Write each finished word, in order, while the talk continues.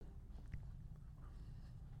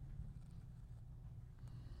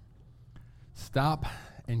Stop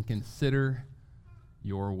and consider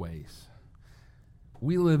your ways.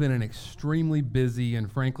 We live in an extremely busy and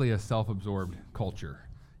frankly a self-absorbed culture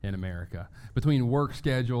in America. Between work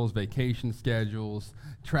schedules, vacation schedules,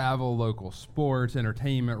 travel, local sports,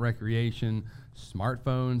 entertainment, recreation,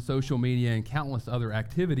 smartphones, social media, and countless other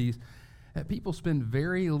activities, people spend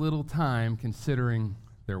very little time considering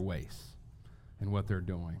their ways and what they're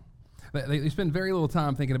doing. They spend very little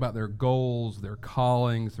time thinking about their goals, their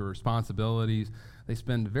callings, their responsibilities. They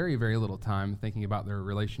spend very, very little time thinking about their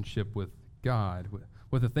relationship with God,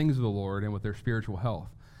 with the things of the Lord, and with their spiritual health.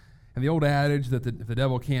 And the old adage that if the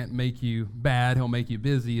devil can't make you bad, he'll make you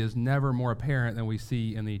busy is never more apparent than we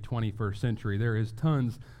see in the 21st century. There is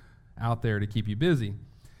tons out there to keep you busy.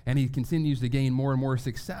 And he continues to gain more and more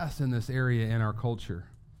success in this area in our culture.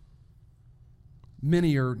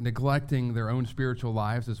 Many are neglecting their own spiritual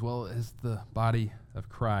lives as well as the body of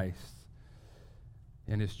Christ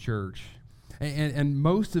and his church. And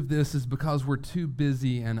most of this is because we're too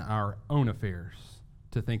busy in our own affairs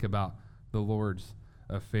to think about the Lord's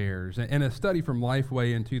affairs. And a study from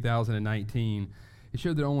Lifeway in 2019, it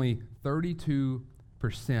showed that only 32%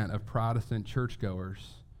 of Protestant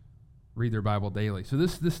churchgoers read their Bible daily. So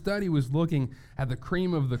this study was looking at the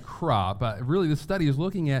cream of the crop. Really, this study is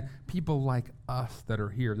looking at people like us that are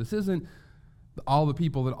here. This isn't all the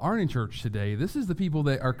people that aren't in church today. This is the people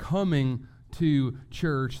that are coming to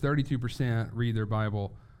church. 32% read their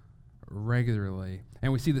Bible regularly.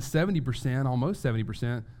 And we see that 70%, almost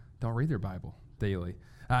 70%, don't read their Bible daily.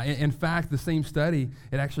 In fact, the same study,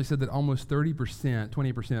 it actually said that almost 30%,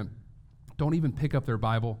 20%, don't even pick up their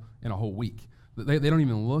Bible in a whole week. They don't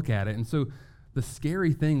even look at it. And so the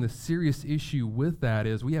scary thing, the serious issue with that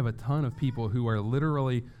is we have a ton of people who are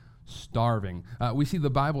literally starving. We see the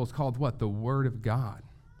Bible is called what? The Word of God.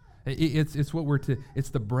 It's what it's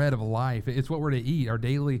the bread of life. It's what we're to eat, our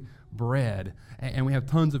daily bread. And we have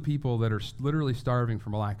tons of people that are literally starving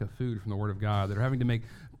from a lack of food from the Word of God, that are having to make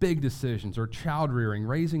big decisions, or child rearing,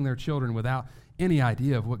 raising their children without any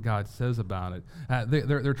idea of what God says about it.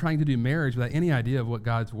 They're trying to do marriage without any idea of what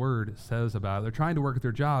God's Word says about it. They're trying to work at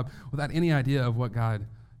their job without any idea of what God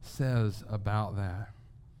says about that.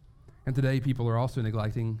 And today, people are also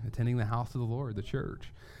neglecting attending the house of the Lord, the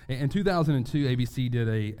church. In 2002, ABC did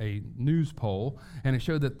a news poll, and it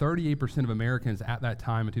showed that 38% of Americans at that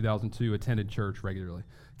time in 2002 attended church regularly,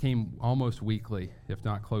 came almost weekly, if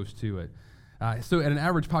not close to it. So at an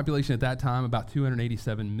average population at that time, about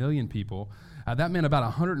 287 million people, that meant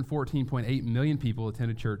about 114.8 million people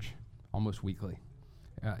attended church almost weekly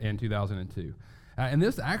in 2002. And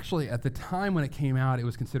this actually, at the time when it came out, it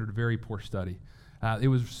was considered a very poor study. It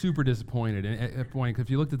was super disappointed. And at a point,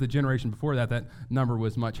 if you looked at the generation before that, that number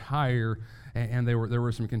was much higher, and there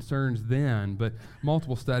were some concerns then. But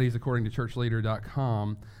multiple studies, according to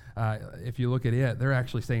churchleader.com, if you look at it, they're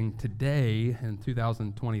actually saying today, in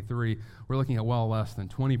 2023, we're looking at well less than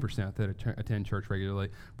 20% that attend church regularly,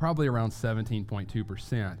 probably around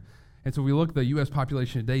 17.2%. And so we look at the U.S.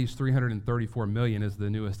 population today is 334 million is the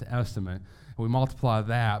newest estimate. And we multiply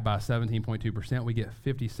that by 17.2%, we get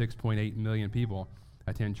 56.8 million people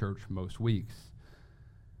attend church most weeks.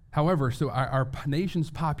 However, so our nation's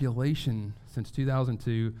population since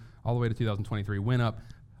 2002 all the way to 2023 went up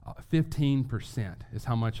 15% is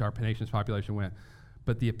how much our nation's population went.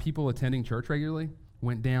 But the people attending church regularly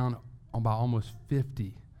went down by almost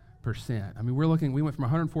 50%. I mean, we went from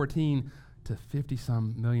 114 to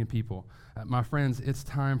 50-some million people. My friends, it's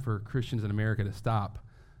time for Christians in America to stop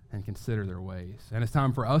and consider their ways. And it's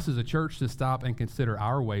time for us as a church to stop and consider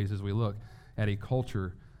our ways as we look at a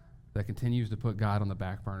culture that continues to put God on the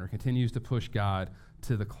back burner, continues to push God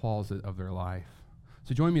to the closet of their life.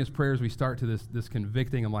 So join me as prayer as we start to this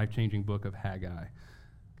convicting and life-changing book of Haggai.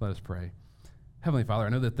 Let us pray. Heavenly Father, I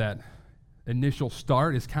know that initial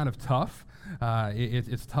start is kind of tough.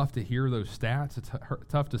 It's tough to hear those stats. It's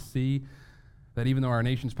tough to see that even though our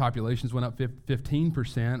nation's populations went up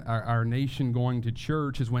 15%, our nation going to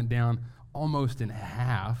church has went down almost in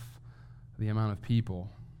half the amount of people.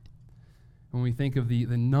 When we think of the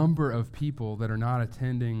number of people that are not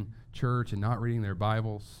attending church and not reading their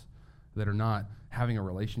Bibles, that are not having a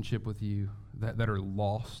relationship with you, that are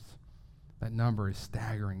lost, that number is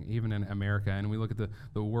staggering, even in America. And we look at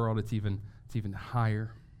the world, it's even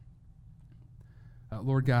higher.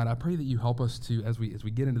 Lord God, I pray that you help us to, as we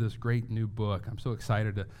get into this great new book. I'm so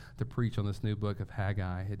excited to preach on this new book of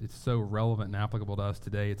Haggai. It's so relevant and applicable to us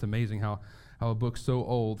today. It's amazing how a book so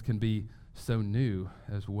old can be so new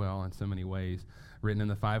as well in so many ways. Written in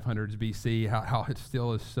the 500s BC, how it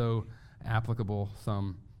still is so applicable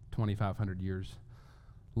some 2,500 years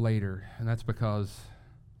later. And that's because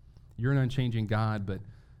you're an unchanging God, but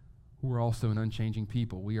we're also an unchanging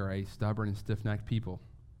people. We are a stubborn and stiff-necked people.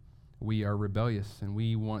 We are rebellious, and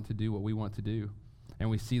we want to do what we want to do. And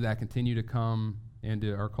we see that continue to come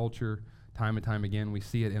into our culture time and time again. We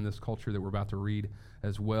see it in this culture that we're about to read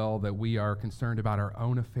as well, that we are concerned about our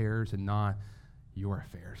own affairs and not your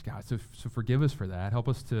affairs, God. So forgive us for that. Help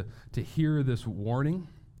us to hear this warning,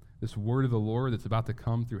 this word of the Lord that's about to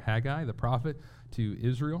come through Haggai, the prophet, to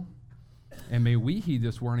Israel. And may we heed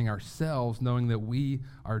this warning ourselves, knowing that we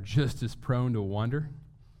are just as prone to wander.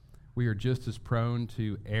 We are just as prone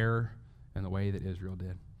to err in the way that Israel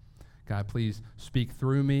did. God, please speak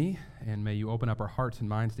through me, and may you open up our hearts and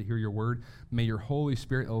minds to hear your word. May your Holy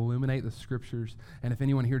Spirit illuminate the scriptures. And if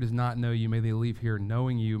anyone here does not know you, may they leave here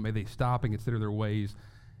knowing you. May they stop and consider their ways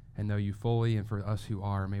and know you fully. And for us who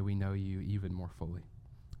are, may we know you even more fully.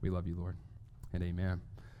 We love you, Lord, and amen.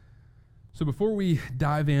 So before we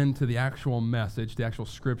dive into the actual message, the actual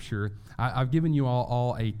scripture, I've given you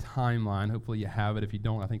all a timeline. Hopefully you have it. If you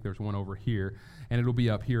don't, I think there's one over here, and it'll be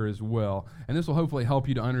up here as well. And this will hopefully help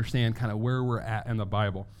you to understand kind of where we're at in the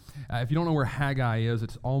Bible. If you don't know where Haggai is,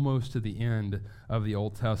 it's almost to the end of the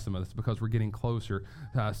Old Testament. It's because we're getting closer.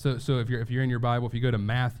 So if you're in your Bible, if you go to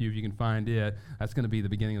Matthew, if you can find it, that's going to be the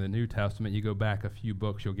beginning of the New Testament. You go back a few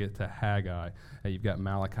books, you'll get to Haggai. You've got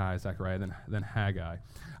Malachi, Zechariah, then Haggai.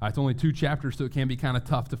 It's only 2 chapters, so it can be kind of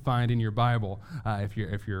tough to find in your Bible if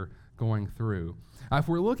you're going through. If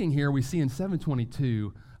we're looking here, we see in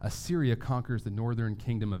 722, Assyria conquers the northern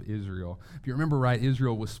kingdom of Israel. If you remember right,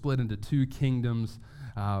 Israel was split into 2 kingdoms.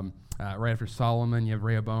 Right after Solomon, you have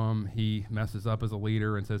Rehoboam. He messes up as a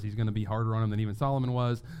leader and says he's going to be harder on him than even Solomon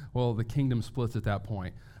was. Well, the kingdom splits at that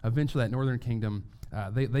point. Eventually, that northern kingdom,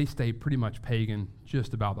 they stay pretty much pagan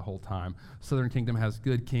just about the whole time. Southern kingdom has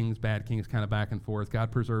good kings, bad kings, kind of back and forth.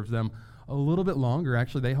 God preserves them a little bit longer.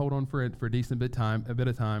 Actually, they hold on for a decent bit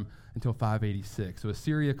of time until 586. So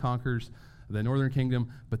Assyria conquers the northern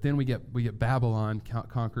kingdom, but then we get Babylon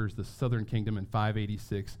conquers the southern kingdom in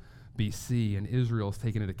 586 BC, and Israel is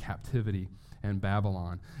taken into captivity in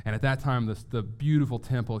Babylon. And at that time, the beautiful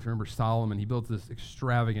temple, if you remember Solomon, he built this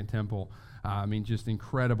extravagant temple. Just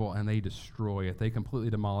incredible, and they destroy it. They completely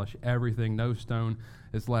demolish everything. No stone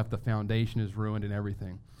is left. The foundation is ruined and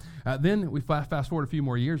everything. Then we fast forward a few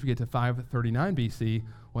more years. We get to 539 BC.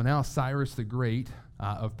 Well, now Cyrus the Great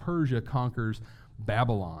of Persia conquers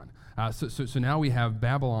Babylon. So now we have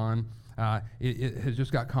Babylon. It has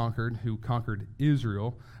just got conquered, who conquered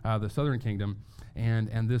Israel, the southern kingdom.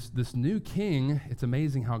 And this new king, it's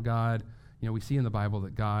amazing how God, we see in the Bible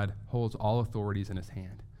that God holds all authorities in his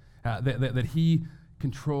hand. That he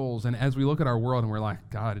controls. And as we look at our world and we're like,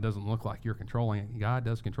 God, it doesn't look like you're controlling it. God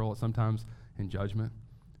does control it sometimes in judgment,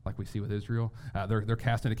 like we see with Israel. They're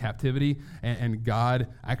cast into captivity, and God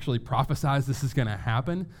actually prophesies this is going to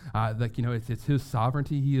happen. It's his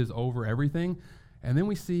sovereignty. He is over everything. And then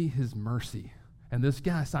we see his mercy. And this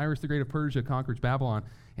guy, Cyrus the Great of Persia, conquers Babylon.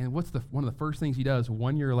 And what's one of the first things he does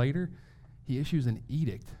 1 year later? He issues an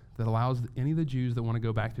edict that allows any of the Jews that want to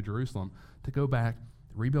go back to Jerusalem to go back,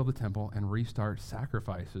 rebuild the temple, and restart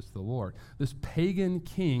sacrifices to the Lord. This pagan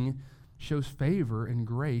king shows favor and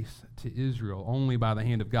grace to Israel. Only by the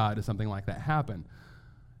hand of God does something like that happen.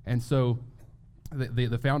 And so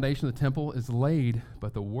the foundation of the temple is laid,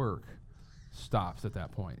 but the work stops at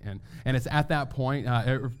that point. And it's at that point,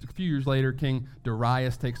 a few years later, King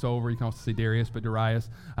Darius takes over. You can also say Darius, but Darius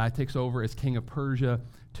takes over as king of Persia.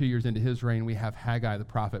 2 years into his reign, we have Haggai the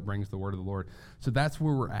prophet brings the word of the Lord. So that's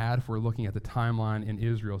where we're at if we're looking at the timeline in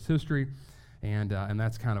Israel's history, and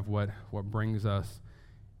that's kind of what brings us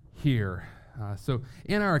here. So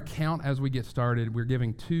in our account, as we get started, we're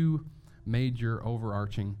giving 2 major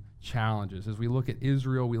overarching challenges. As we look at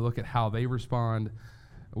Israel, we look at how they respond.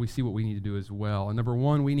 We see what we need to do as well. And number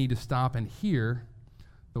 1, we need to stop and hear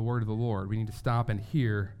the word of the Lord. We need to stop and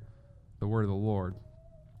hear the word of the Lord.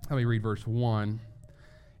 Let me read verse 1.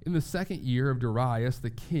 In the 2nd year of Darius the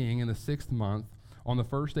king, in the 6th month, on the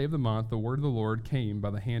 1st day of the month, the word of the Lord came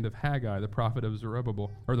by the hand of Haggai, the prophet to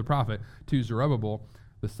Zerubbabel,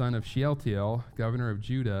 the son of Shealtiel, governor of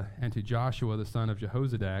Judah, and to Joshua, the son of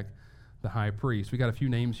Jehozadak, the high priest. We got a few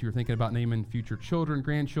names you're thinking about naming future children,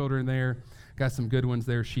 grandchildren there. Got some good ones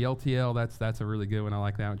there. Shealtiel, that's a really good one. I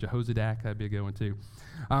like that one. Jehozadak, that'd be a good one too.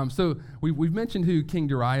 So we've mentioned who King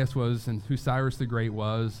Darius was and who Cyrus the Great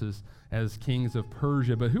was as kings of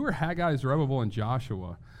Persia. But who are Haggai, Zerubbabel, and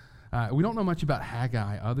Joshua? We don't know much about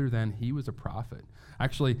Haggai other than he was a prophet.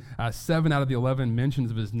 Actually, 7 out of the 11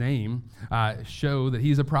 mentions of his name show that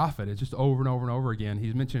he's a prophet. It's just over and over and over again.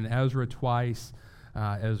 He's mentioned in Ezra twice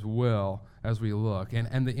as well as we look.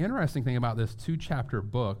 And the interesting thing about this 2-chapter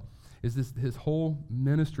book is his whole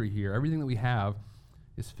ministry here, everything that we have,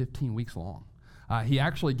 is 15 weeks long. He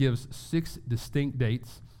actually gives 6 distinct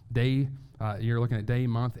dates, day, you're looking at day,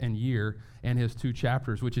 month, and year, and his 2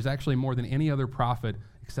 chapters, which is actually more than any other prophet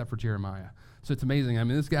except for Jeremiah. So it's amazing. I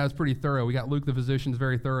mean, this guy's pretty thorough. We got Luke the physician's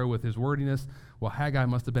very thorough with his wordiness. Well, Haggai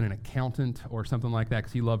must have been an accountant or something like that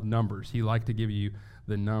because he loved numbers. He liked to give you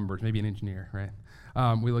the numbers, maybe an engineer, right?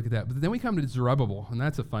 We look at that. But then we come to Zerubbabel, and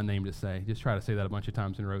that's a fun name to say. Just try to say that a bunch of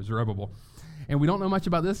times in a row, Zerubbabel. And we don't know much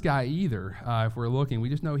about this guy either, if we're looking. We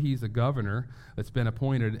just know he's a governor that's been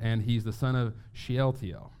appointed, and he's the son of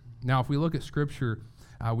Shealtiel. Now, if we look at Scripture,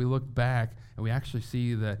 we look back, and we actually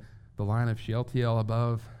see that the line of Shealtiel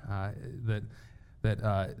above, that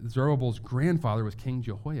Zerubbabel's grandfather was King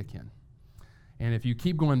Jehoiakim. And if you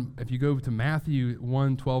keep going, if you go to Matthew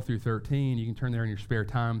 1, 12 through 13, you can turn there in your spare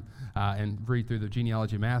time and read through the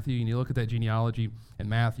genealogy of Matthew. And you look at that genealogy in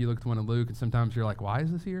Matthew, you look at the one in Luke, and sometimes you're like, why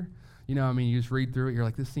is this here? You know, I mean, you just read through it, you're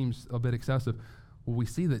like, this seems a bit excessive. Well, we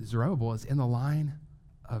see that Zerubbabel is in the line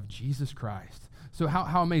of Jesus Christ. So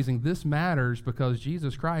how amazing. This matters because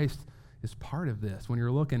Jesus Christ is part of this. When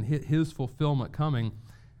you're looking at his fulfillment coming,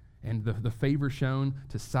 and the favor shown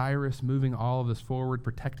to Cyrus, moving all of this forward,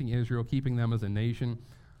 protecting Israel, keeping them as a nation.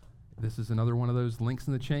 This is another one of those links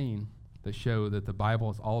in the chain that show that the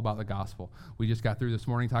Bible is all about the gospel. We just got through this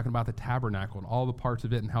morning talking about the tabernacle and all the parts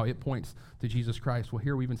of it and how it points to Jesus Christ. Well,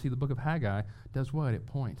 here we even see the book of Haggai does what? It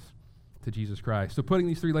points to Jesus Christ. So putting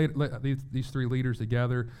these three leaders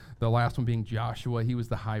together, the last one being Joshua, he was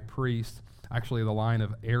the high priest, actually the line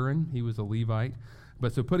of Aaron, he was a Levite.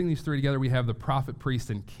 But so putting these three together, we have the prophet, priest,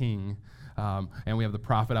 and king. And we have the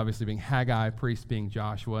prophet obviously being Haggai, priest being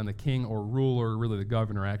Joshua, and the king or ruler, really the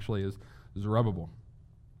governor actually, is Zerubbabel.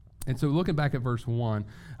 And so looking back at verse 1,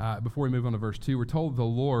 before we move on to verse 2, we're told the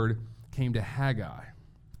Lord came to Haggai.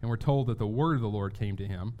 And we're told that the word of the Lord came to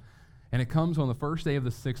him. And it comes on the first day of the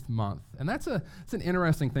 6th month. And it's an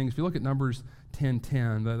interesting thing. If you look at Numbers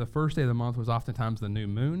 10:10, the first day of the month was oftentimes the new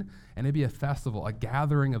moon, and it'd be a festival, a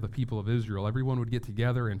gathering of the people of Israel. Everyone would get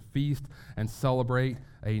together and feast and celebrate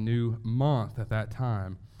a new month at that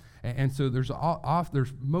time. And so there's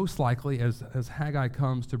most likely, as Haggai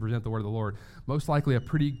comes to present the word of the Lord, most likely a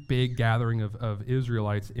pretty big gathering of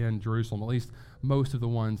Israelites in Jerusalem, at least most of the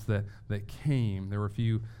ones that came. There were a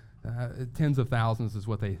few, tens of thousands is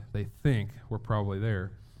what they think were probably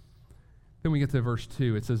there. Then we get to verse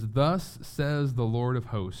 2. It says, "Thus says the Lord of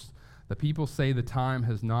hosts, the people say the time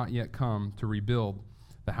has not yet come to rebuild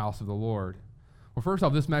the house of the Lord." Well, first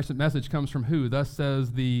off, this message comes from who? Thus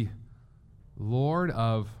says the Lord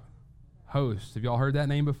of hosts. Have you all heard that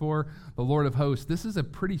name before? The Lord of hosts. This is a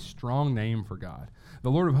pretty strong name for God. The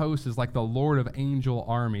Lord of hosts is like the Lord of angel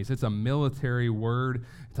armies. It's a military word.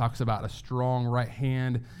 It talks about a strong right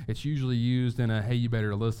hand. It's usually used in a, hey, you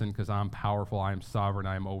better listen because I'm powerful, I'm sovereign,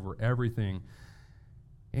 I'm over everything.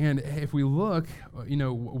 And if we look,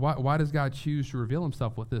 why does God choose to reveal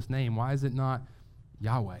himself with this name? Why is it not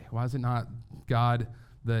Yahweh? Why is it not God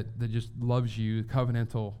that just loves you,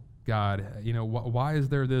 covenantal God? Why is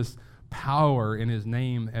there this power in his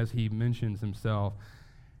name as he mentions himself?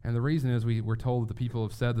 And the reason is we're told that the people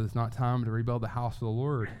have said that it's not time to rebuild the house of the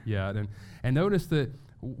Lord yet. And notice that,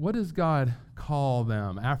 what does God call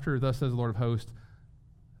them? After thus says the Lord of hosts,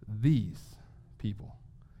 these people.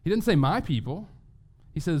 He didn't say my people.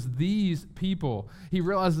 He says these people. He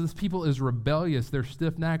realizes this people is rebellious. They're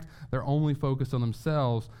stiff-necked. They're only focused on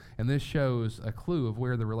themselves. And this shows a clue of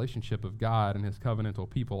where the relationship of God and his covenantal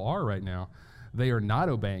people are right now. They are not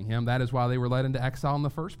obeying him. That is why they were led into exile in the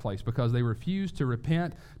first place, because they refused to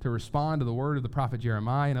repent, to respond to the word of the prophet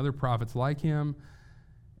Jeremiah and other prophets like him,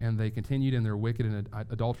 and they continued in their wicked and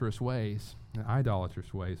adulterous ways, and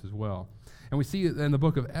idolatrous ways as well. And we see in the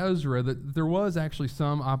book of Ezra that there was actually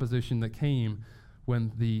some opposition that came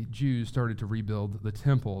when the Jews started to rebuild the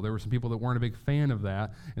temple. There were some people that weren't a big fan of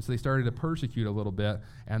that, and so they started to persecute a little bit,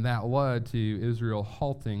 and that led to Israel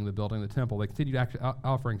halting the building of the temple. They continued actually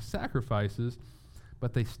offering sacrifices,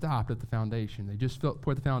 but they stopped at the foundation. They just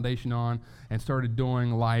put the foundation on and started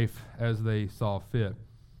doing life as they saw fit.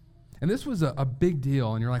 And this was a big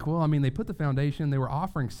deal, and you're like, well, I mean, they put the foundation, they were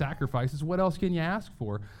offering sacrifices. What else can you ask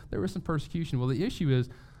for? There was some persecution. Well, the issue is,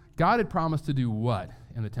 God had promised to do what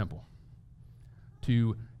in the temple?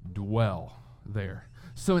 To dwell there.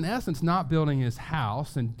 So in essence, not building his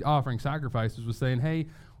house and offering sacrifices was saying, hey,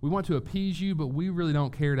 we want to appease you, but we really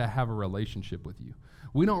don't care to have a relationship with you.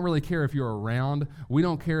 We don't really care if you're around. We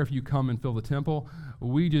don't care if you come and fill the temple.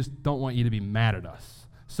 We just don't want you to be mad at us.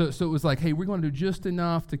 So it was like, hey, we're going to do just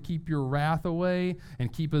enough to keep your wrath away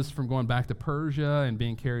and keep us from going back to Persia and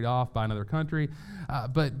being carried off by another country.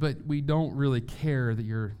 But we don't really care that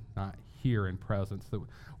you're not here and presence, that we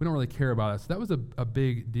don't really care about it. So that was a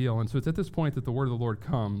big deal. And so it's at this point that the word of the Lord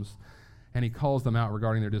comes, and he calls them out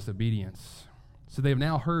regarding their disobedience. So they've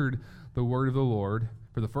now heard the word of the Lord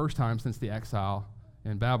for the first time since the exile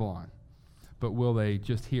in Babylon. But will they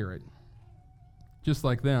just hear it? Just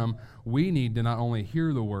like them, we need to not only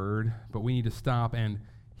hear the word, but we need to stop and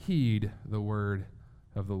heed the word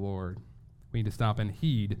of the Lord. We need to stop and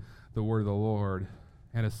heed the word of the Lord.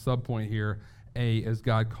 And a subpoint here, A, as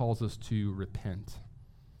God calls us to repent.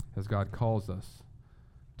 As God calls us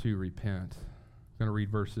to repent. I'm going to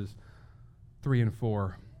read verses 3 and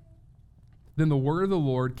 4. Then the word of the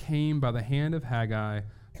Lord came by the hand of Haggai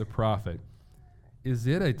the prophet. Is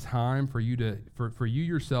it a time for you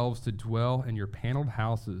yourselves to dwell in your paneled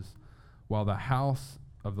houses while the house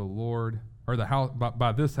of the Lord, or the house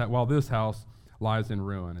while this house lies in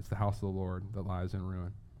ruin? It's the house of the Lord that lies in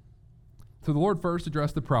ruin. So the Lord first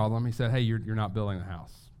addressed the problem. He said, hey, you're not building the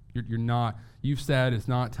house. You've said it's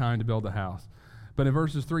not time to build the house. But in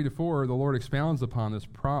verses 3 to 4, the Lord expounds upon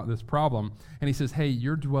this problem, and he says, hey,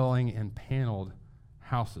 you're dwelling in paneled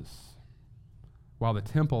houses while the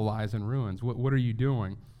temple lies in ruins. What are you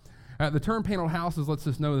doing? The term paneled houses lets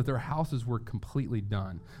us know that their houses were completely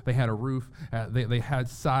done. They had a roof. They had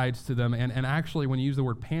sides to them. And actually, when you use the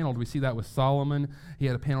word paneled, we see that with Solomon. He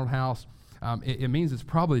had a paneled house. It means it's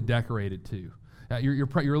probably decorated too.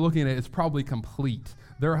 You're looking at it, it's probably complete.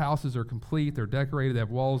 Their houses are complete. They're decorated. They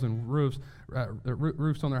have walls and roofs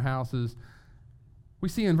on their houses. We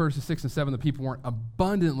see in verses 6 and 7 that people weren't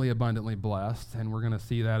abundantly blessed, and we're going to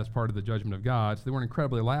see that as part of the judgment of God. So they weren't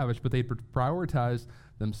incredibly lavish, but they prioritized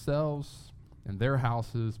themselves and their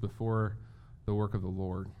houses before the work of the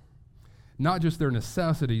Lord. Not just their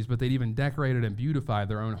necessities, but they'd even decorated and beautified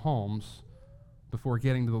their own homes before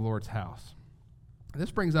getting to the Lord's house. This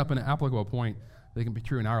brings up an applicable point that can be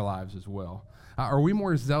true in our lives as well. Are we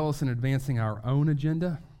more zealous in advancing our own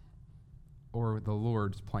agenda or the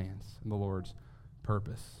Lord's plans and the Lord's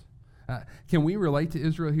purpose? Can we relate to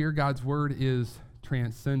Israel here? God's word is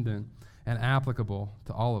transcendent and applicable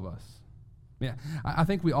to all of us. Yeah, I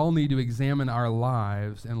think we all need to examine our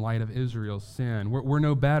lives in light of Israel's sin. We're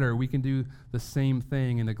no better. We can do the same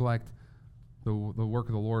thing and neglect the work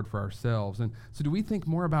of the Lord for ourselves. And so do we think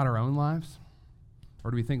more about our own lives,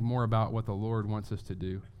 or do we think more about what the Lord wants us to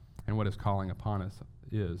do and what his calling upon us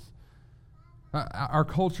is? Our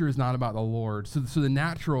culture is not about the Lord. So the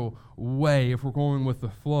natural way, if we're going with the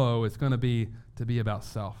flow, it's going to be about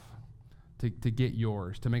self, to get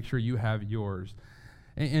yours, to make sure you have yours.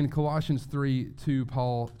 In Colossians 3:2,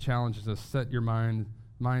 Paul challenges us, set your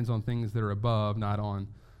minds on things that are above, not on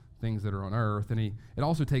things that are on earth. And it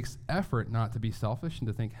also takes effort not to be selfish and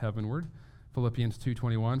to think heavenward. Philippians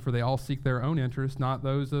 2:21, for they all seek their own interests, not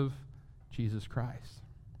those of Jesus Christ.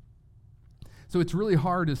 So it's really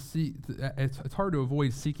hard to see. It's hard to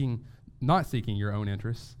avoid not seeking your own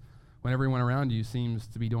interests when everyone around you seems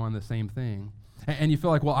to be doing the same thing. And you feel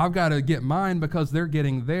like, well, I've got to get mine because they're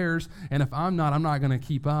getting theirs, and if I'm not going to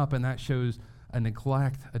keep up, and that shows a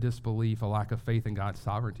neglect, a disbelief, a lack of faith in God's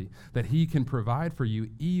sovereignty, that he can provide for you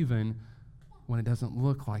even when it doesn't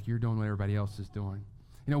look like you're doing what everybody else is doing.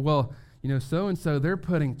 So-and-so, they're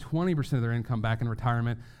putting 20% of their income back in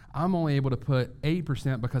retirement. I'm only able to put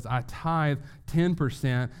 8% because I tithe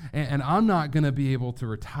 10%, and I'm not going to be able to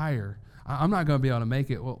retire. I'm not going to be able to make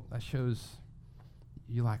it. Well, that shows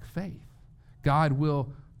you lack faith. God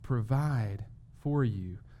will provide for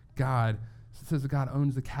you. God says that God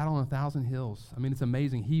owns the cattle on 1,000 hills. I mean, it's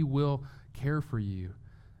amazing. He will care for you.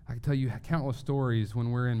 I can tell you countless stories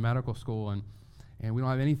when we're in medical school and we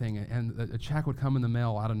don't have anything, and a check would come in the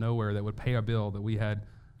mail out of nowhere that would pay a bill that we had.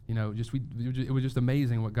 It was just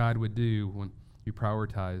amazing what God would do when you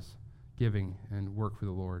prioritize giving and work for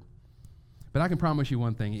the Lord. But I can promise you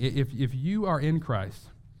one thing. If you are in Christ,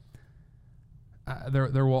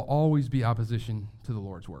 there will always be opposition to the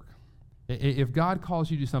Lord's work. If God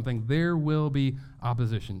calls you to do something, there will be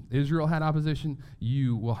opposition. Israel had opposition.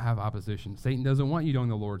 You will have opposition. Satan doesn't want you doing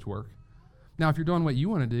the Lord's work. Now, if you're doing what you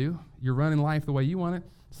want to do, you're running life the way you want it,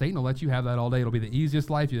 Satan will let you have that all day. It'll be the easiest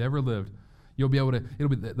life you've ever lived. You'll be able to,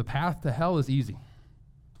 the path to hell is easy.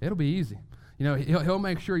 It'll be easy. He'll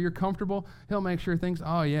make sure you're comfortable. He'll make sure things,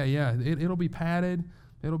 it'll be padded.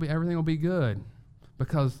 Everything will be good.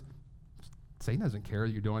 Because Satan doesn't care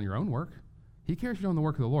that you're doing your own work. He cares you're doing the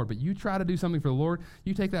work of the Lord. But you try to do something for the Lord,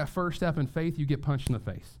 you take that first step in faith, you get punched in the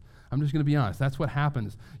face. I'm just going to be honest. That's what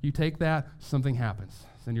happens. You take that, something happens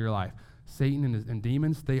in your life. Satan and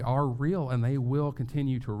demons, they are real, and they will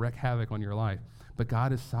continue to wreak havoc on your life. But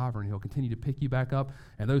God is sovereign. He'll continue to pick you back up.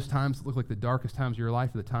 And those times look like the darkest times of your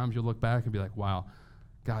life are the times you'll look back and be like, wow,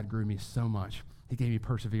 God grew me so much. He gave me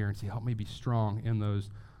perseverance. He helped me be strong in those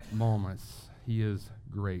moments. He is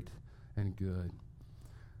great and good.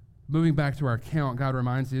 Moving back to our account, God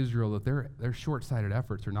reminds Israel that their short-sighted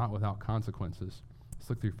efforts are not without consequences. Let's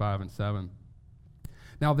look through 5 and 7.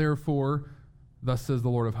 Now therefore, thus says the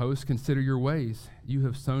Lord of hosts, consider your ways. You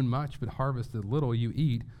have sown much, but harvested little. You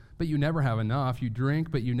eat, but you never have enough. You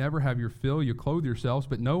drink, but you never have your fill. You clothe yourselves,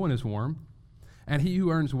 but no one is warm. And he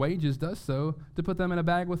who earns wages does so to put them in a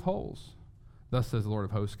bag with holes. Thus says the Lord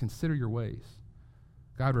of hosts, consider your ways.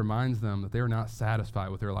 God reminds them that they are not satisfied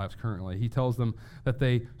with their lives currently. He tells them that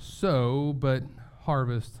they sow but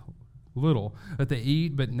harvest little, that they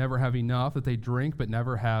eat but never have enough, that they drink but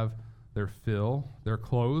never have their fill, they're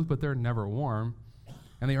clothed but they're never warm,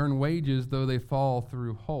 and they earn wages though they fall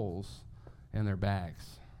through holes in their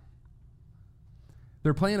bags.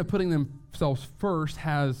 Their plan of putting themselves first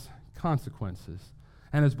has consequences,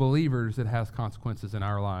 and as believers it has consequences in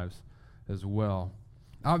our lives as well.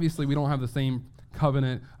 Obviously, we don't have the same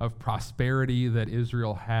covenant of prosperity that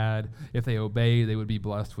Israel had. If they obeyed, they would be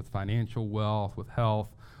blessed with financial wealth, with health,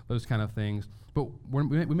 those kind of things. But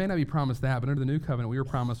we may not be promised that, but under the new covenant, we are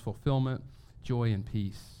promised fulfillment, joy, and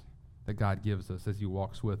peace that God gives us as he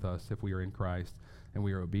walks with us if we are in Christ and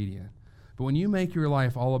we are obedient. But when you make your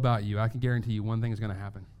life all about you, I can guarantee you one thing is going to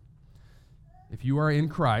happen. If you are in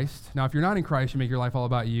Christ, now if you're not in Christ, you make your life all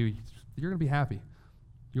about you, you're going to be happy.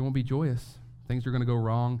 You won't be joyous. Things are going to go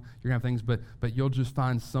wrong. You're going to have things, but you'll just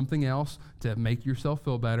find something else to make yourself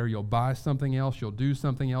feel better. You'll buy something else. You'll do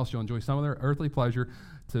something else. You'll enjoy some other earthly pleasure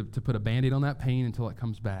to put a Band-Aid on that pain until it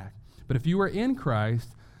comes back. But if you are in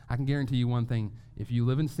Christ, I can guarantee you one thing. If you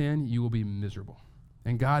live in sin, you will be miserable.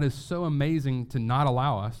 And God is so amazing to not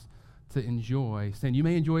allow us to enjoy sin. You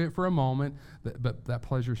may enjoy it for a moment, but that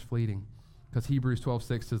pleasure is fleeting. Because Hebrews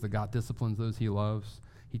 12:6 says that God disciplines those he loves.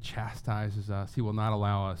 He chastises us. He will not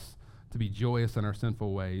allow us to be joyous in our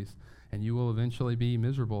sinful ways, and you will eventually be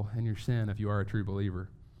miserable in your sin if you are a true believer.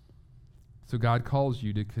 So God calls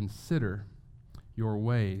you to consider your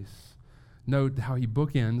ways. Note how he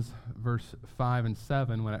bookends verse 5 and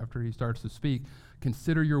 7 after he starts to speak.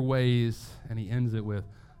 Consider your ways, and he ends it with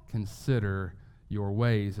consider your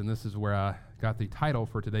ways. And this is where I got the title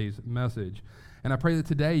for today's message. And I pray that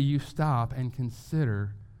today you stop and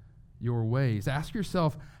consider your ways. Ask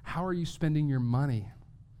yourself, how are you spending your money,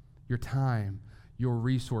 your time, your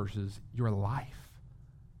resources, your life?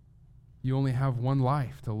 You only have one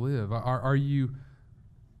life to live. Are you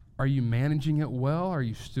managing it well? Are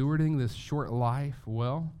you stewarding this short life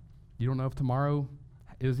well? You don't know if tomorrow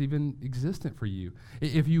is even existent for you.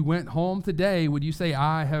 If you went home today, would you say,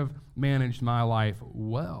 I have managed my life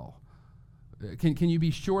well? Can you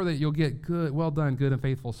be sure that you'll get good, well done, good and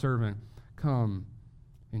faithful servant? Come,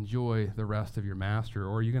 enjoy the rest of your master.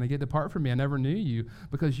 Or are you going to get, depart from me, I never knew you,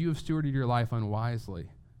 because you have stewarded your life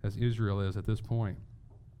unwisely, as Israel is at this point.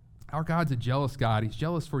 Our God's a jealous God. He's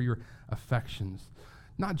jealous for your affections.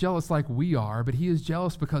 Not jealous like we are, but he is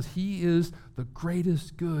jealous because he is the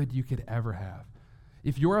greatest good you could ever have.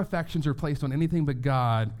 If your affections are placed on anything but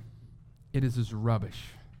God, it is as rubbish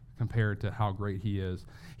compared to how great he is.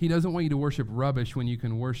 He doesn't want you to worship rubbish when you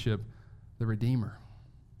can worship the Redeemer.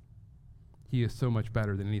 He is so much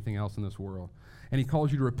better than anything else in this world. And he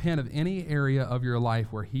calls you to repent of any area of your life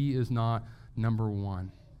where he is not number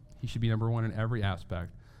one. He should be number one in every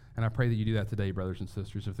aspect. And I pray that you do that today, brothers and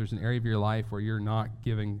sisters. If there's an area of your life where you're not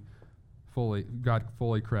giving God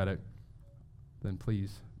fully credit, then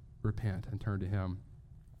please repent and turn to him.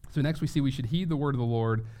 So next we see we should heed the word of the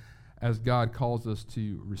Lord as God calls us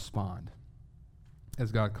to respond.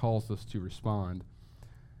 As God calls us to respond.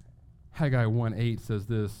 Haggai 1:8 says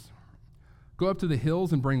this, "Go up to the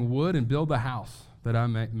hills and bring wood and build the house, that I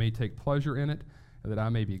may take pleasure in it, and that I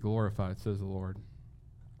may be glorified, says the Lord."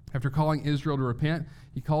 After calling Israel to repent,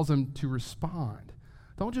 he calls them to respond.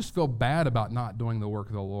 Don't just feel bad about not doing the work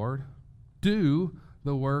of the Lord. Do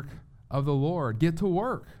the work of the Lord. Get to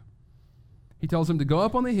work. He tells them to go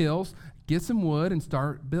up on the hills, get some wood, and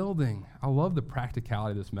start building. I love the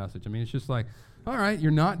practicality of this message. I mean, it's just like, all right,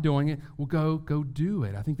 you're not doing it. Well, go do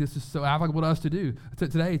it. I think this is so applicable to us to do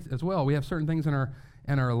today as well. We have certain things in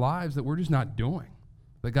our lives that we're just not doing.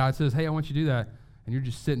 But God says, hey, I want you to do that. And you're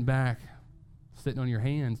just sitting back, sitting on your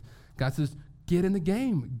hands. God says, get in the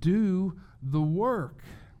game. Do the work.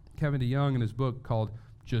 Kevin DeYoung, in his book called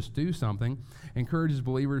Just Do Something, encourages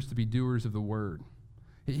believers to be doers of the word.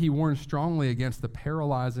 He warns strongly against the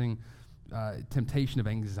paralyzing temptation of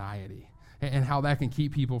anxiety and how that can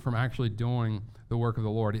keep people from actually doing the work of the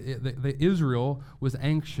Lord. Israel was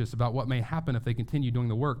anxious about what may happen if they continued doing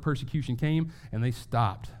the work. Persecution came, and they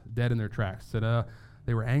stopped dead in their tracks. Said,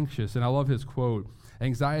 They were anxious. And I love his quote,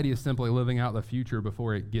 anxiety is simply living out the future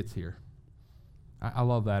before it gets here. I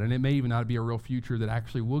love that. And it may even not be a real future that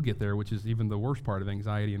actually will get there, which is even the worst part of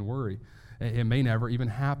anxiety and worry. It may never even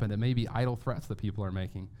happen. It may be idle threats that people are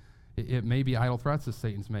making. It may be idle threats that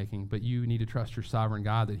Satan's making, but you need to trust your sovereign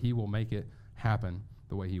God that he will make it happen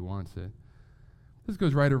the way he wants it. This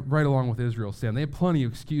goes right along with Israel's sin. They had plenty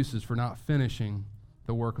of excuses for not finishing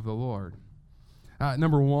the work of the Lord.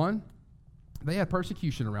 Number one, they had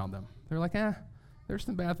persecution around them. They're like, there's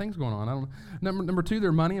some bad things going on. Number two,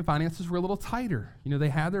 their money and finances were a little tighter. They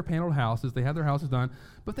had their paneled houses, they had their houses done,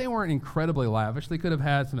 but they weren't incredibly lavish. They could have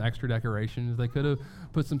had some extra decorations. They could have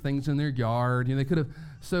put some things in their yard. They could have.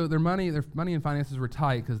 So their money and finances were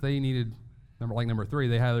tight because they needed, number three,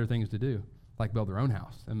 they had other things to do, like build their own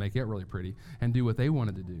house and make it really pretty and do what they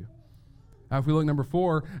wanted to do. If we look number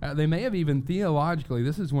four, they may have even theologically,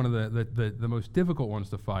 this is one of the most difficult ones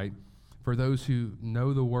to fight, for those who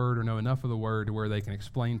know the word or know enough of the word to where they can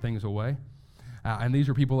explain things away. And these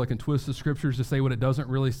are people that can twist the scriptures to say what it doesn't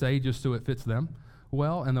really say just so it fits them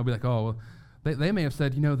well. And they'll be like, they may have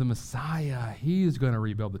said, the Messiah, he is going to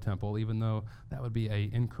rebuild the temple, even though that would be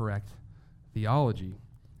an incorrect theology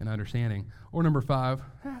and understanding. Or number five,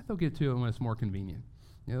 they'll get to it when it's more convenient.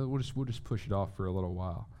 We'll just push it off for a little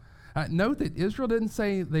while. Note that Israel didn't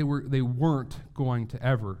say they weren't going to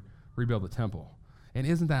ever rebuild the temple. And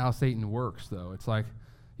isn't that how Satan works, though? It's like,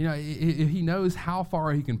 if he knows how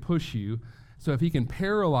far he can push you, so if he can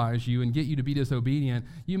paralyze you and get you to be disobedient,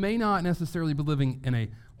 you may not necessarily be living in a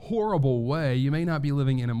horrible way. You may not be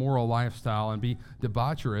living in a moral lifestyle and be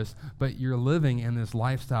debaucherous, but you're living in this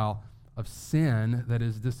lifestyle of sin that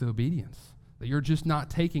is disobedience, that you're just not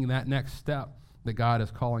taking that next step that God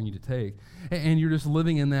is calling you to take. And you're just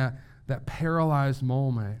living in that paralyzed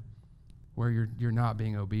moment where you're not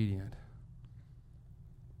being obedient.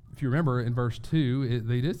 If you remember in verse 2,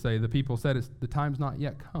 they did say, the people said, the time's not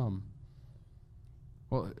yet come.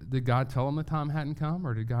 Well, did God tell them the time hadn't come,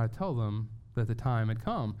 or did God tell them that the time had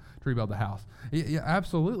come to rebuild the house? Yeah,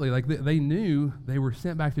 absolutely. Like they knew they were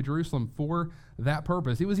sent back to Jerusalem for that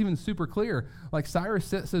purpose. It was even super clear. Like Cyrus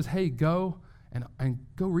says, hey, go and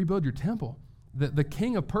go rebuild your temple. The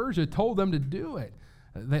king of Persia told them to do it.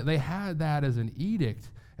 They had that as an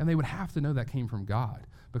edict, and they would have to know that came from God,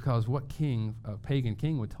 because what king, a pagan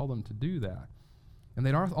king, would tell them to do that? And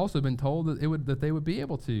they'd also been told that they would be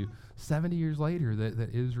able to, 70 years later,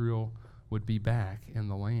 that Israel would be back in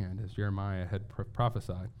the land, as Jeremiah had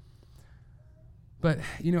prophesied. But,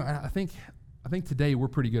 I think today we're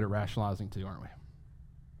pretty good at rationalizing too, aren't we?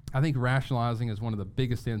 I think rationalizing is one of the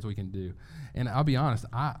biggest sins we can do. And I'll be honest,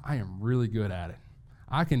 I am really good at it.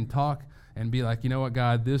 I can talk and be like, what,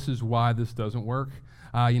 God, this is why this doesn't work.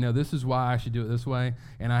 This is why I should do it this way.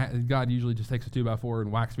 And God usually just takes a 2x4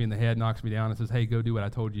 and whacks me in the head, knocks me down, and says, hey, go do what I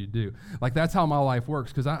told you to do. Like, that's how my life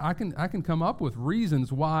works, because I can come up with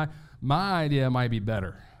reasons why my idea might be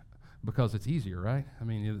better, because it's easier, right? I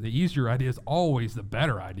mean, the easier idea is always the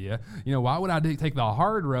better idea. Why would I take the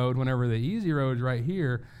hard road whenever the easy road is right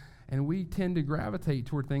here? And we tend to gravitate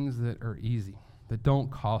toward things that are easy, that don't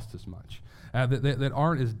cost as much, that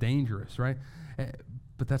aren't as dangerous, right?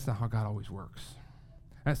 But that's not how God always works.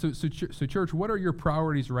 So church, what are your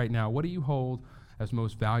priorities right now? What do you hold as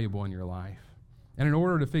most valuable in your life? And in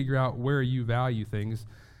order to figure out where you value things,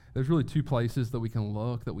 there's really two places that we can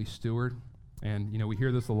look, that we steward. And, we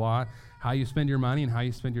hear this a lot, how you spend your money and how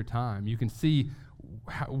you spend your time. You can see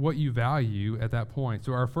what you value at that point.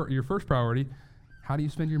 So your first priority, how do you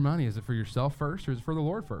spend your money? Is it for yourself first, or is it for the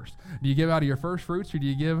Lord first? Do you give out of your first fruits, or do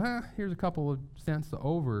you give, here's a couple of cents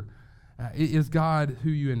over? Is God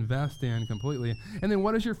who you invest in completely? And then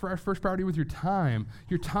what is your first priority with your time?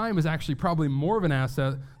 Your time is actually probably more of an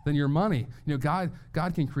asset than your money. God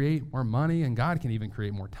can create more money, and God can even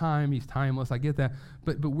create more time. He's timeless. I get that.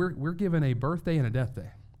 But we're given a birthday and a death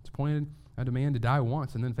day. It's appointed a man to die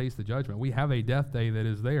once and then face the judgment. We have a death day that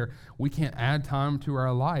is there. We can't add time to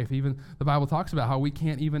our life. Even the Bible talks about how we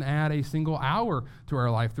can't even add a single hour to our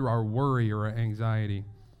life through our worry or anxiety.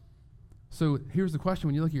 So here's the question.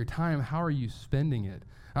 When you look at your time, how are you spending it?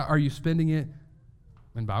 Are you spending it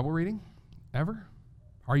in Bible reading ever?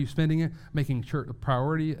 Are you spending it making church a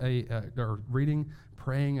priority, or reading,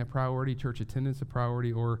 praying a priority, church attendance a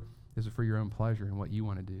priority, or is it for your own pleasure and what you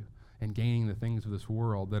want to do and gaining the things of this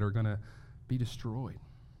world that are going to be destroyed,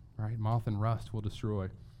 right? Moth and rust will destroy.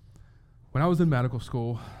 When I was in medical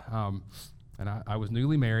school, and I was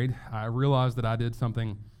newly married, I realized that I did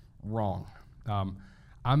something wrong.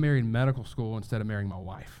 I married medical school instead of marrying my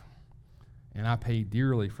wife. And I paid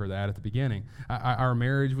dearly for that at the beginning. Our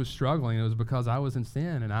marriage was struggling. It was because I was in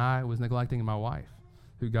sin and I was neglecting my wife,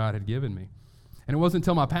 who God had given me. And it wasn't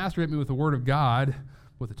until my pastor hit me with the Word of God,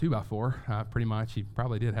 with a 2x4, pretty much, he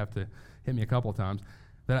probably did have to hit me a couple of times,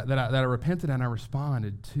 that I repented and I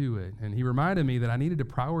responded to it. And he reminded me that I needed to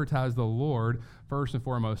prioritize the Lord first and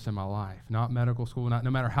foremost in my life, not medical school,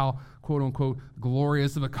 no matter how, quote unquote,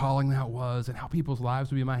 glorious of a calling that was and how people's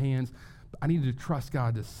lives would be in my hands. I needed to trust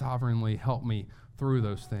God to sovereignly help me through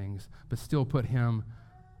those things, but still put him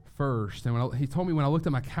first. And he told me when I looked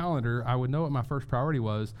at my calendar, I would know what my first priority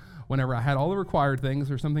was. Whenever I had all the required things,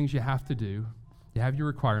 there's some things you have to do. You have your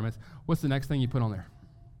requirements. What's the next thing you put on there?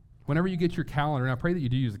 Whenever you get your calendar, and I pray that you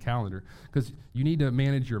do use a calendar, because you need to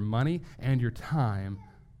manage your money and your time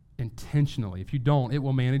intentionally. If you don't, it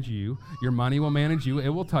will manage you. Your money will manage you. It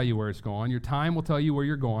will tell you where it's going. Your time will tell you where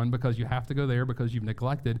you're going because you have to go there because you've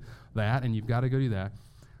neglected that, and you've got to go do that.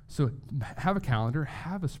 So have a calendar,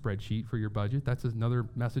 have a spreadsheet for your budget. That's another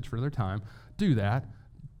message for another time. Do that.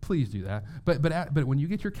 Please do that. But when you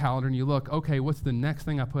get your calendar and you look, okay, what's the next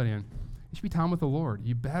thing I put in? It should be time with the Lord.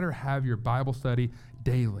 You better have your Bible study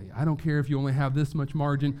daily. I don't care if you only have this much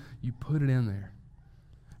margin. You put it in there.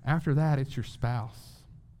 After that, it's your spouse.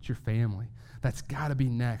 It's your family. That's got to be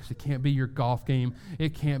next. It can't be your golf game.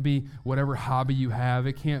 It can't be whatever hobby you have.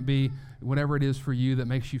 It can't be whatever it is for you that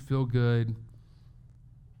makes you feel good.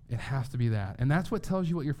 It has to be that. And that's what tells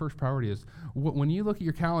you what your first priority is. When you look at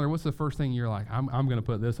your calendar, what's the first thing you're like, I'm going to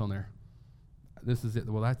put this on there. This is it.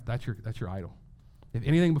 Well, that's your idol. If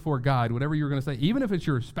anything before God, whatever you were going to say, even if it's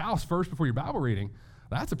your spouse first before your Bible reading,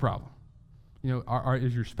 that's a problem.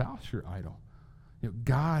 Is your spouse your idol?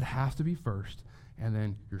 God has to be first, and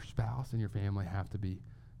then your spouse and your family have to be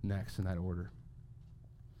next in that order.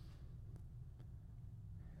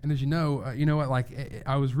 And as you know what,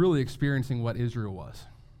 I was really experiencing what Israel was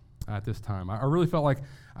at this time. I really felt like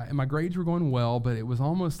my grades were going well, but it was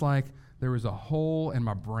almost like there was a hole in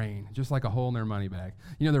my brain, just like a hole in their money bag.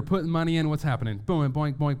 They're putting money in, what's happening? Boom,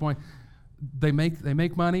 boink, boink, boink. They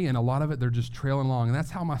make money, and a lot of it, they're just trailing along. And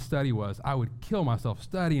that's how my study was. I would kill myself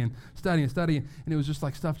studying, and it was just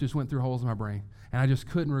like stuff just went through holes in my brain. And I just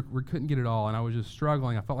couldn't get it all, and I was just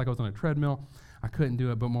struggling. I felt like I was on a treadmill. I couldn't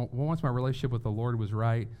do it. But once my relationship with the Lord was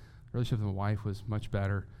right, the relationship with my wife was much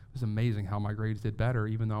better. It was amazing how my grades did better,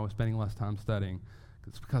 even though I was spending less time studying.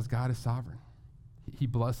 It's because God is sovereign. He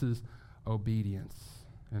blesses obedience.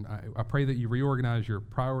 And I pray that you reorganize your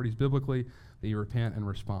priorities biblically, that you repent and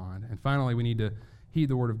respond. And finally, we need to heed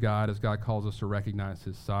the word of God as God calls us to recognize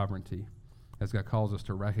his sovereignty. As God calls us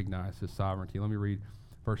to recognize his sovereignty. Let me read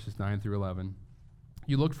verses 9 through 11.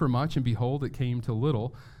 You looked for much, and behold, it came to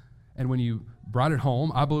little. And when you brought it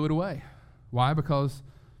home, I blew it away. Why?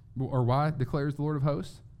 Why declares the Lord of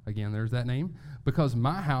hosts? Again, there's that name. Because of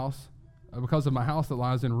my house that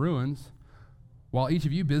lies in ruins, while each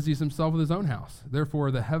of you busies himself with his own house.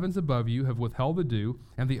 Therefore the heavens above you have withheld the dew,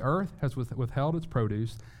 and the earth has withheld its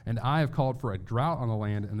produce, and I have called for a drought on the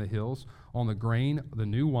land and the hills, on the grain, the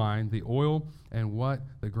new wine, the oil, and what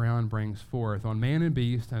the ground brings forth, on man and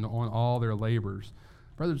beast, and on all their labors.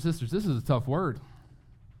 Brothers and sisters, this is a tough word.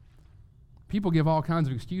 People give all kinds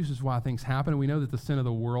of excuses why things happen, and we know that the sin of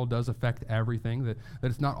the world does affect everything, that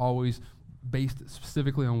it's not always based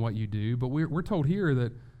specifically on what you do, but we're told here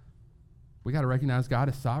that we got to recognize God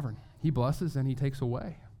is sovereign. He blesses and he takes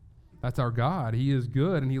away. That's our God. He is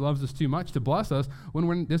good, and he loves us too much to bless us when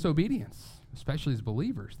we're in disobedience, especially as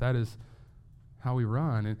believers. That is how we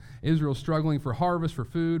run. And Israel's struggling for harvest, for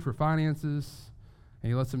food, for finances, and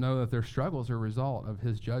he lets them know that their struggles are a result of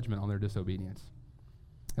his judgment on their disobedience.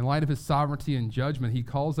 In light of his sovereignty and judgment, he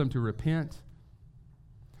calls them to repent,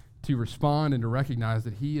 to respond, and to recognize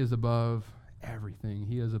that he is above everything.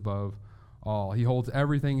 He is above all. He holds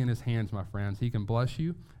everything in his hands, my friends. He can bless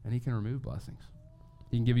you, and he can remove blessings.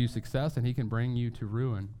 He can give you success, and he can bring you to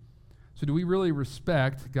ruin. So do we really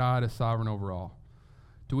respect God as sovereign over all?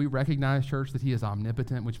 Do we recognize, church, that he is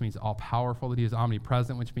omnipotent, which means all-powerful, that he is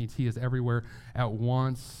omnipresent, which means he is everywhere at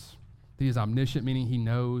once, that he is omniscient, meaning he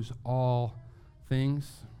knows all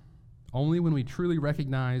things? Only when we truly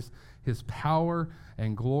recognize his power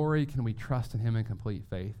and glory can we trust in him in complete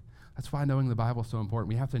faith. That's why knowing the Bible is so important.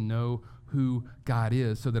 We have to know who God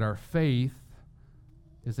is so that our faith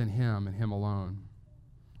is in him and him alone.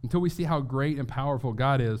 Until we see how great and powerful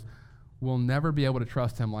God is, we'll never be able to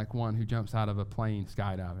trust him like one who jumps out of a plane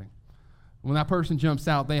skydiving. When that person jumps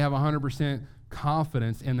out, they have 100%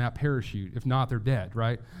 confidence in that parachute. If not, they're dead,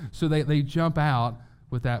 right? So they jump out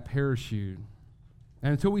with that parachute.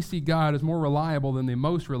 And until we see God as more reliable than the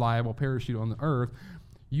most reliable parachute on the earth,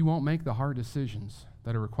 you won't make the hard decisions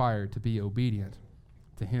that are required to be obedient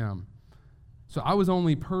to him. So I was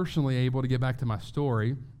only personally able to get back to my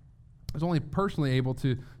story I was only personally able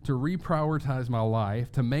to reprioritize my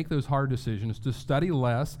life, to make those hard decisions, to study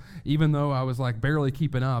less, even though I was like barely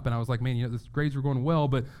keeping up. And I was like, man, the grades were going well,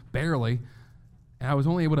 but barely. And I was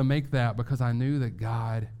only able to make that because I knew that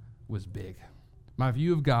God was big. My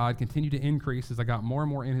view of God continued to increase as I got more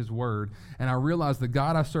and more in his word. And I realized the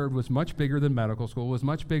God I served was much bigger than medical school, was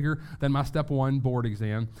much bigger than my step 1 board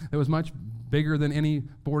exam. It was much bigger than any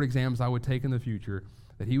board exams I would take in the future,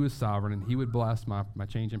 that he was sovereign and he would bless my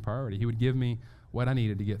change in priority. He would give me what I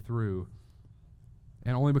needed to get through.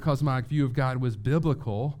 And only because my view of God was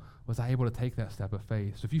biblical was I able to take that step of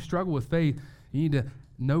faith. So if you struggle with faith, you need to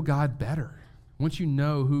know God better. Once you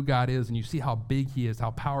know who God is and you see how big he is, how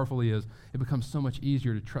powerful he is, it becomes so much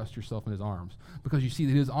easier to trust yourself in his arms, because you see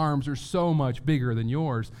that his arms are so much bigger than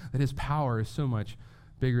yours, that his power is so much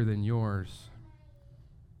bigger than yours.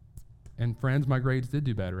 And friends, my grades did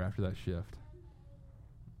do better after that shift.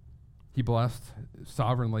 He blessed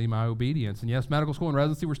sovereignly my obedience. And yes, medical school and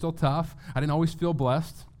residency were still tough. I didn't always feel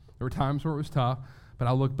blessed. There were times where it was tough, but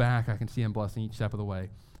I look back, I can see him blessing each step of the way.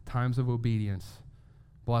 Times of obedience,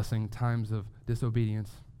 blessing. Times of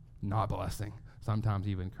disobedience, not blessing. Sometimes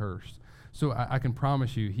even cursed. So I can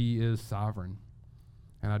promise you, he is sovereign.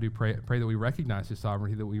 And I do pray that we recognize his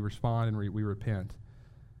sovereignty, that we respond and we repent.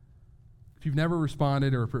 If you've never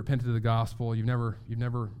responded or repented to the gospel, you've never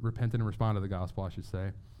repented and responded to the gospel, I should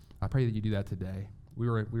say, I pray that you do that today. We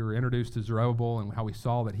were introduced to Zerubbabel and how we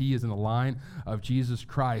saw that he is in the line of Jesus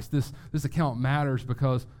Christ. This account matters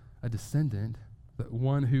because a descendant, the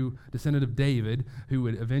one who descended of David, who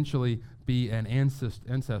would eventually be an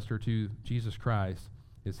ancestor to Jesus Christ,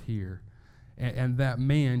 is here. And that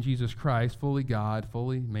man, Jesus Christ, fully God,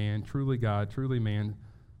 fully man, truly God, truly man,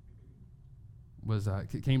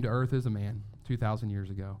 came to earth as a man 2,000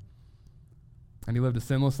 years ago. And he lived a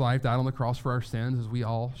sinless life, died on the cross for our sins, as we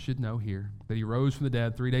all should know here, that he rose from the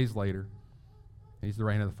dead 3 days later. And he's the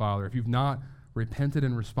reign of the Father. If you've not repented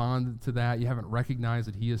and responded to that, you haven't recognized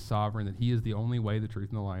that he is sovereign, that he is the only way, the truth,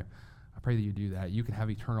 and the life, I pray that you do that. You can have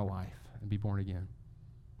eternal life and be born again.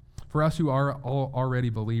 For us who are already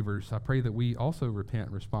believers, I pray that we also repent,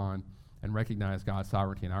 respond, and recognize God's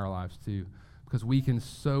sovereignty in our lives too, because we can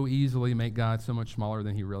so easily make God so much smaller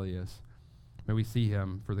than he really is. May we see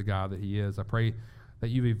him for the God that he is. I pray that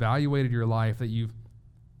you've evaluated your life, that you've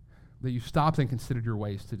stopped and considered your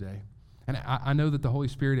ways today. And I know that the Holy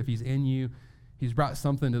Spirit, if he's in you, he's brought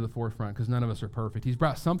something to the forefront, because none of us are perfect. He's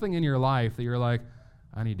brought something in your life that you're like,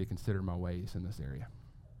 I need to consider my ways in this area.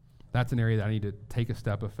 That's an area that I need to take a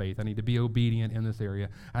step of faith. I need to be obedient in this area.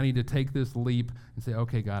 I need to take this leap and say,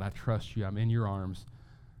 okay, God, I trust you. I'm in your arms.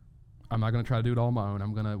 I'm not going to try to do it all on my own.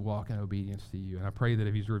 I'm going to walk in obedience to you. And I pray that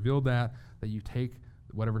if he's revealed that you take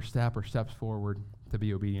whatever step or steps forward to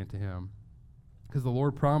be obedient to him. Because the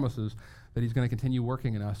Lord promises that he's going to continue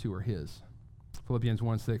working in us who are his. Philippians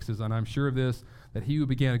 1:6 says, and I'm sure of this, that he who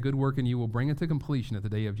began a good work in you will bring it to completion at the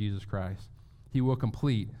day of Jesus Christ. He will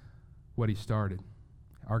complete what he started.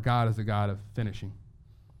 Our God is a God of finishing.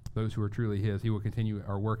 Those who are truly his, he will continue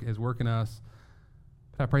his work in us.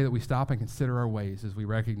 But I pray that we stop and consider our ways as we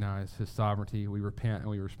recognize his sovereignty, we repent, and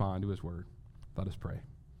we respond to his word. Let us pray.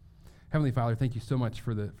 Heavenly Father, thank you so much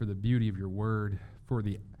for the beauty of your word, for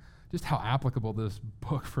just how applicable this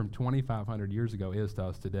book from 2,500 years ago is to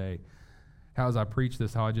us today. How, as I preach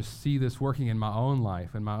this, how I just see this working in my own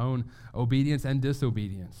life, in my own obedience and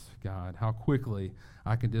disobedience, God, how quickly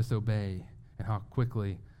I can disobey and how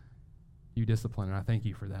quickly you discipline, and I thank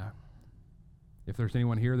you for that. If there's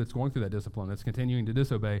anyone here that's going through that discipline, that's continuing to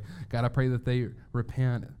disobey, God, I pray that they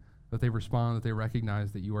repent, that they respond, that they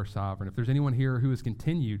recognize that you are sovereign. If there's anyone here who has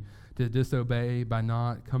continued to disobey by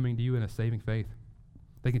not coming to you in a saving faith,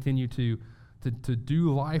 they continue to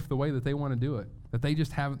do life the way that they want to do it, that they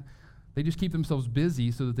just keep themselves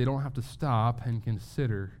busy so that they don't have to stop and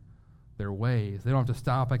consider their ways. They don't have to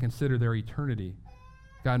stop and consider their eternity.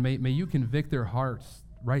 God, may you convict their hearts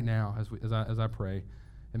right now as I pray,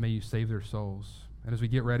 and may you save their souls. And as we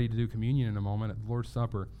get ready to do communion in a moment at the Lord's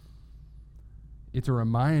Supper, it's a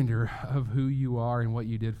reminder of who you are and what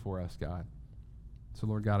you did for us, God. So,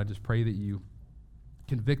 Lord God, I just pray that you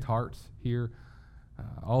convict hearts here.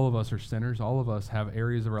 All of us are sinners. All of us have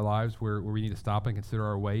areas of our lives where we need to stop and consider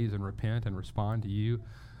our ways and repent and respond to you.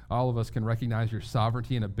 All of us can recognize your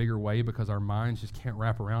sovereignty in a bigger way because our minds just can't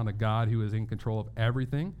wrap around a God who is in control of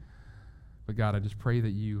everything. But God, I just pray that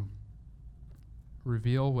you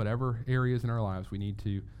reveal whatever areas in our lives we need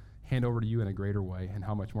to hand over to you in a greater way and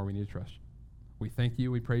how much more we need to trust you. We thank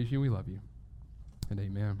you, we praise you, we love you. And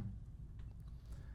amen.